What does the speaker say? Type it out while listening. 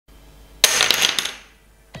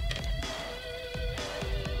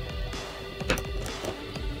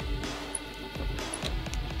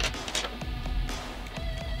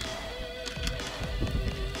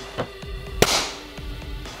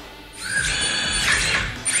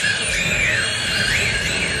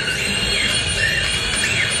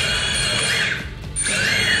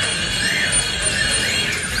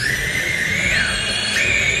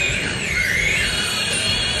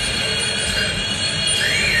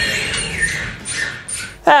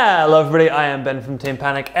Hello everybody, I am Ben from Team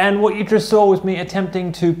Panic, and what you just saw was me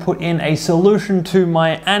attempting to put in a solution to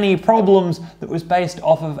my Annie problems that was based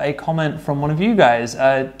off of a comment from one of you guys.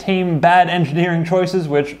 Team Bad Engineering Choices,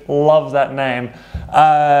 which love that name,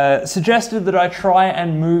 suggested that I try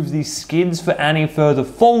and move the skids for Annie further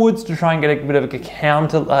forwards to try and get a bit of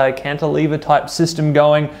a cantilever type system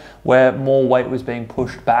going, where more weight was being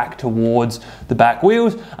pushed back towards the back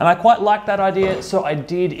wheels. And I quite liked that idea, so I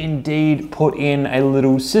did indeed put in a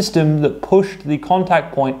little system that pushed the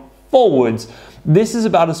contact point forwards. This is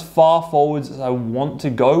about as far forwards as I want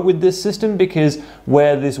to go with this system, because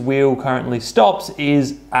where this wheel currently stops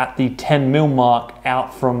is at the 10mm mark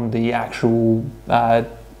out from the actual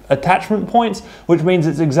attachment points, which means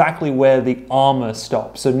it's exactly where the armor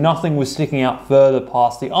stops. So nothing was sticking out further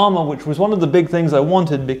past the armor, which was one of the big things I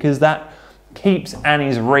wanted, because that keeps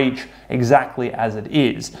Annie's reach exactly as it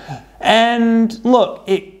is. And look,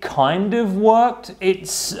 it kind of worked.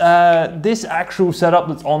 It's this actual setup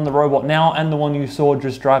that's on the robot now, and the one you saw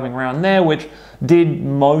just driving around there, which did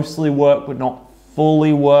mostly work but not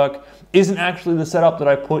fully work, isn't actually the setup that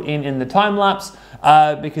I put in the time lapse,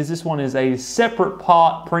 because this one is a separate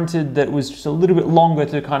part printed that was just a little bit longer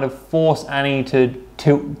to kind of force Annie to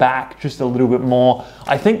tilt back just a little bit more.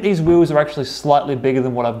 I think these wheels are actually slightly bigger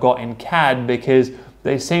than what I've got in CAD, because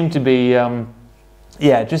they seem to be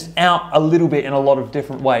yeah, just out a little bit in a lot of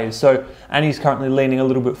different ways. So Annie's currently leaning a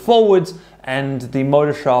little bit forwards, and the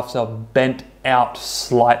motor shafts are bent out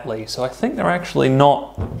slightly. So I think they're actually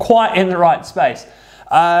not quite in the right space.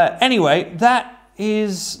 Anyway, that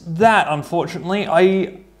is that, unfortunately.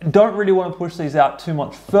 I don't really want to push these out too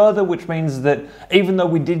much further, which means that even though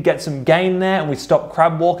we did get some gain there and we stopped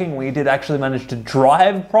crab walking, we did actually manage to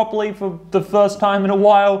drive properly for the first time in a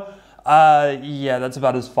while. Yeah, that's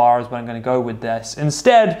about as far as I'm going to go with this.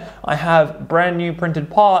 Instead, I have brand new printed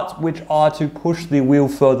parts which are to push the wheel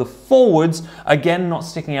further forwards, again not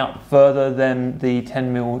sticking out further than the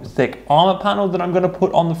 10mm thick armor panel that I'm going to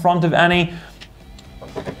put on the front of Annie.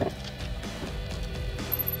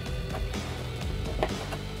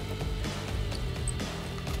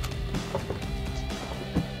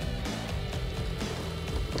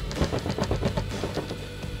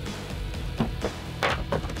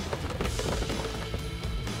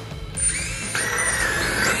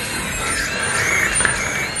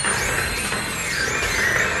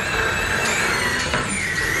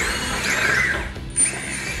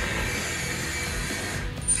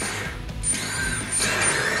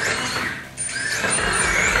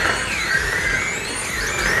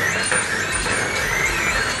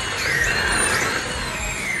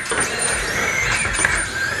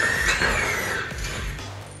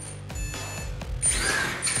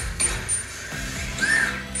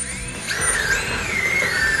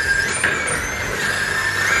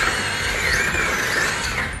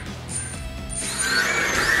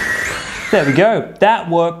 There we go, that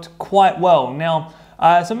worked quite well. Now,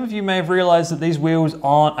 some of you may have realized that these wheels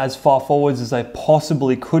aren't as far forwards as they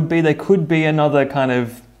possibly could be. They could be another kind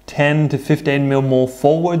of 10 to 15mm more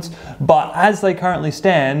forwards, but as they currently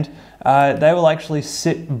stand, they will actually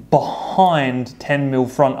sit behind 10mm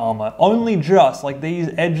front armor. Only just, like these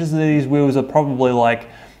edges of these wheels are probably like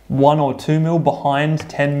 1 or 2mm behind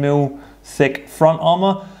 10mm thick front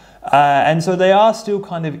armor. And so they are still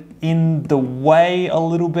kind of in the way a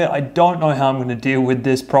little bit. I don't know how I'm going to deal with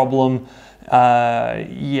this problem.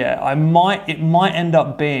 Yeah, it might end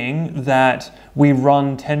up being that we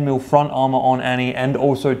run 10mm front armor on Annie and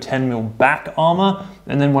also 10mm back armor.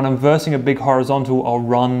 And then when I'm versing a big horizontal, I'll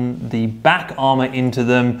run the back armor into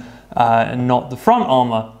them and not the front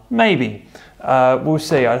armor. Maybe. We'll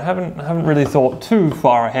see. I haven't really thought too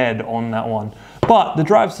far ahead on that one. But the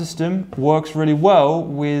drive system works really well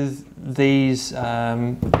with these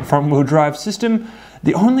front-wheel drive system.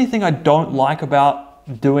 The only thing I don't like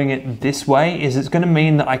about doing it this way is it's going to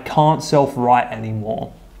mean that I can't self-right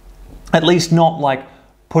anymore. At least not like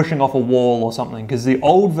pushing off a wall or something, because the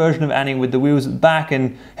old version of Annie with the wheels at the back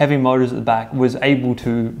and heavy motors at the back was able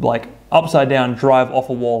to like upside down drive off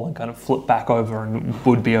a wall and kind of flip back over and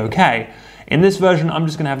would be okay. In this version, I'm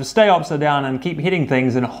just going to have to stay upside down and keep hitting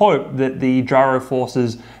things and hope that the gyro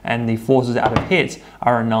forces and the forces out of hits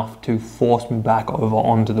are enough to force me back over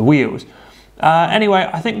onto the wheels. Anyway,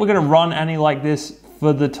 I think we're going to run Annie like this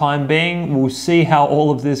for the time being. We'll see how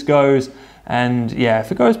all of this goes. And yeah,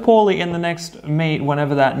 if it goes poorly in the next meet,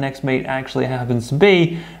 whenever that next meet actually happens to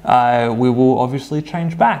be, we will obviously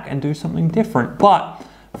change back and do something different. But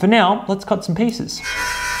for now, let's cut some pieces.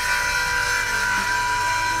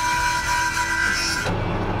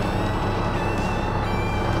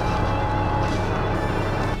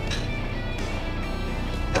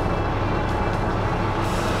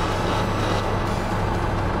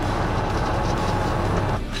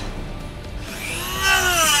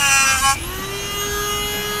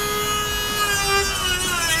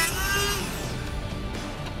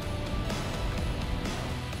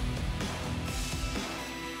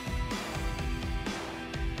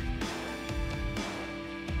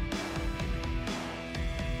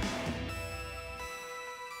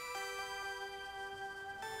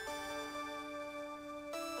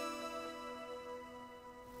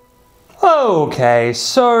 Okay,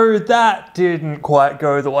 so that didn't quite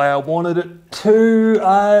go the way I wanted it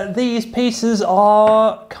to. These pieces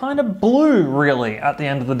are kind of blue, really, at the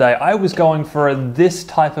end of the day. I was going for this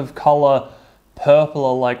type of color, purple,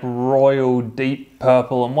 or like royal deep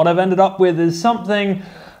purple, and what I've ended up with is something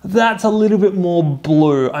that's a little bit more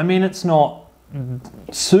blue. I mean, it's not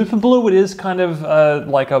super blue, it is kind of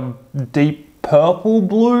like a deep purple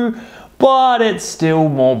blue, but it's still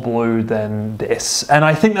more blue than this. And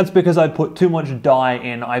I think that's because I put too much dye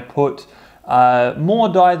in. I put more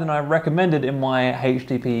dye than I recommended in my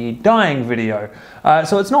HDPE dyeing video.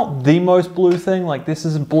 So it's not the most blue thing, like this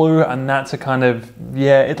is blue and that's a kind of,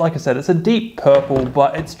 yeah, like I said, it's a deep purple,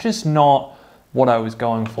 but it's just not what I was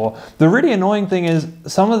going for. The really annoying thing is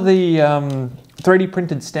some of the 3D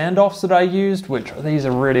printed standoffs that I used, which these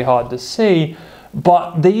are really hard to see,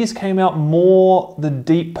 but these came out more the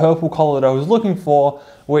deep purple color that I was looking for,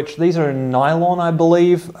 which these are nylon, I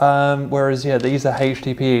believe, whereas yeah, these are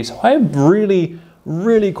HDPE. So I'm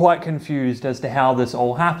really quite confused as to how this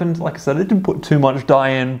all happened. Like I said, I didn't put too much dye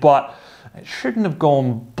in, but it shouldn't have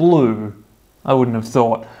gone blue, I wouldn't have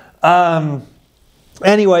thought.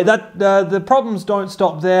 Anyway, the problems don't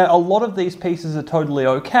stop there. A lot of these pieces are totally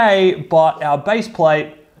okay, but our base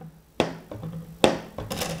plate,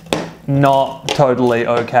 not totally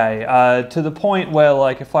okay. To the point where,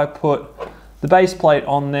 like, if I put the base plate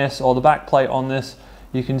on this or the back plate on this,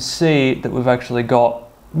 you can see that we've actually got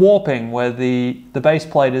warping where the base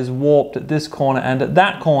plate is warped at this corner and at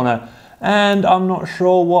that corner. And I'm not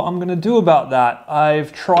sure what I'm gonna do about that.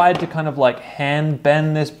 I've tried to kind of like hand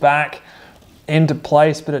bend this back into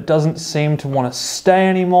place, but it doesn't seem to want to stay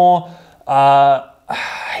anymore.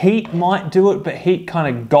 Heat might do it, but heat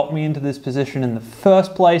kind of got me into this position in the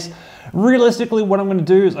first place. Realistically, what I'm going to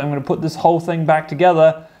do is I'm going to put this whole thing back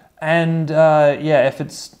together, and yeah, if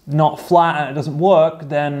it's not flat and it doesn't work,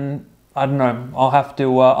 then I don't know, I'll have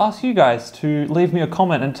to ask you guys to leave me a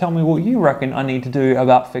comment and tell me what you reckon I need to do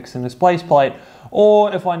about fixing this base plate,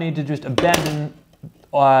 or if I need to just abandon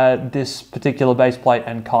this particular base plate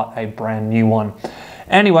and cut a brand new one.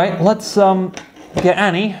 Anyway, let's get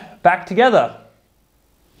Annie back together.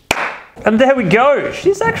 And there we go.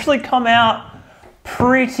 She's actually come out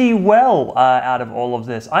pretty well out of all of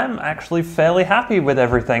this. I'm actually fairly happy with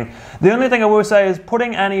everything. The only thing I will say is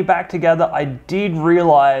putting Annie back together, I did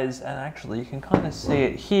realize, and actually you can kind of see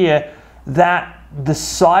it here, that the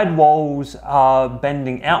side walls are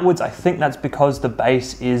bending outwards. I think that's because the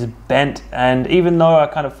base is bent, and even though I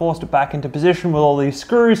kind of forced it back into position with all these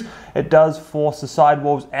screws, it does force the side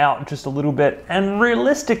walls out just a little bit, and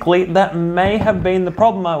realistically that may have been the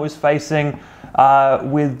problem I was facing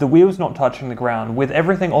with the wheels not touching the ground. With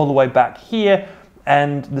everything all the way back here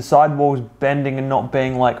and the side walls bending and not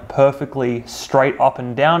being like perfectly straight up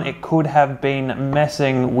and down, it could have been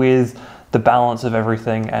messing with the balance of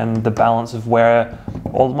everything and the balance of where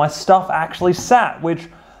all of my stuff actually sat, which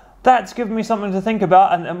that's given me something to think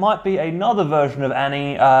about, and it might be another version of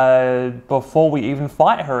Annie before we even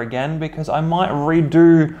fight her again, because I might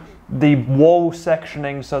redo the wall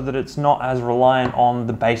sectioning so that it's not as reliant on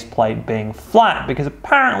the base plate being flat, because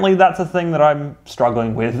apparently that's a thing that I'm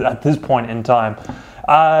struggling with at this point in time.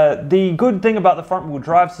 The good thing about the front wheel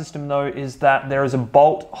drive system though is that there is a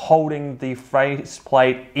bolt holding the face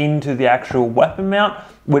plate into the actual weapon mount,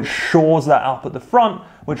 which shores that up at the front,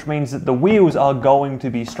 which means that the wheels are going to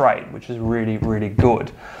be straight, which is really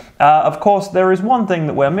good. Of course, there is one thing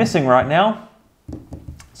that we're missing right now.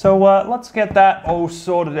 So let's get that all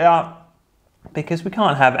sorted out, because we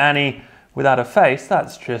can't have Annie without a face.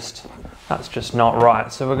 That's just not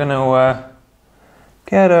right. So we're going to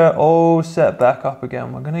get her all set back up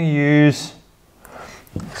again. We're going to use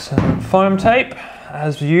some foam tape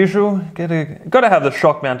as usual. Got to have the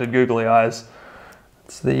shock mounted googly eyes.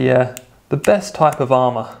 It's the best type of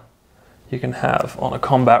armor you can have on a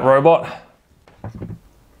combat robot.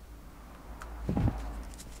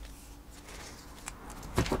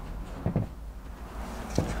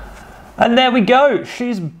 And there we go,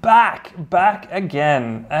 she's back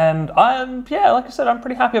again. And yeah, like I said, I'm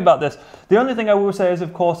pretty happy about this. The only thing I will say is,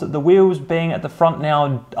 of course, that the wheels being at the front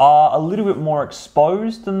now are a little bit more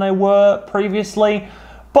exposed than they were previously.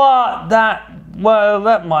 But that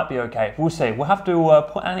might be okay. We'll see. We'll have to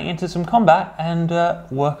put Annie into some combat and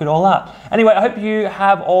work it all out. Anyway, I hope you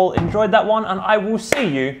have all enjoyed that one, and I will see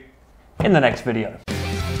you in the next video.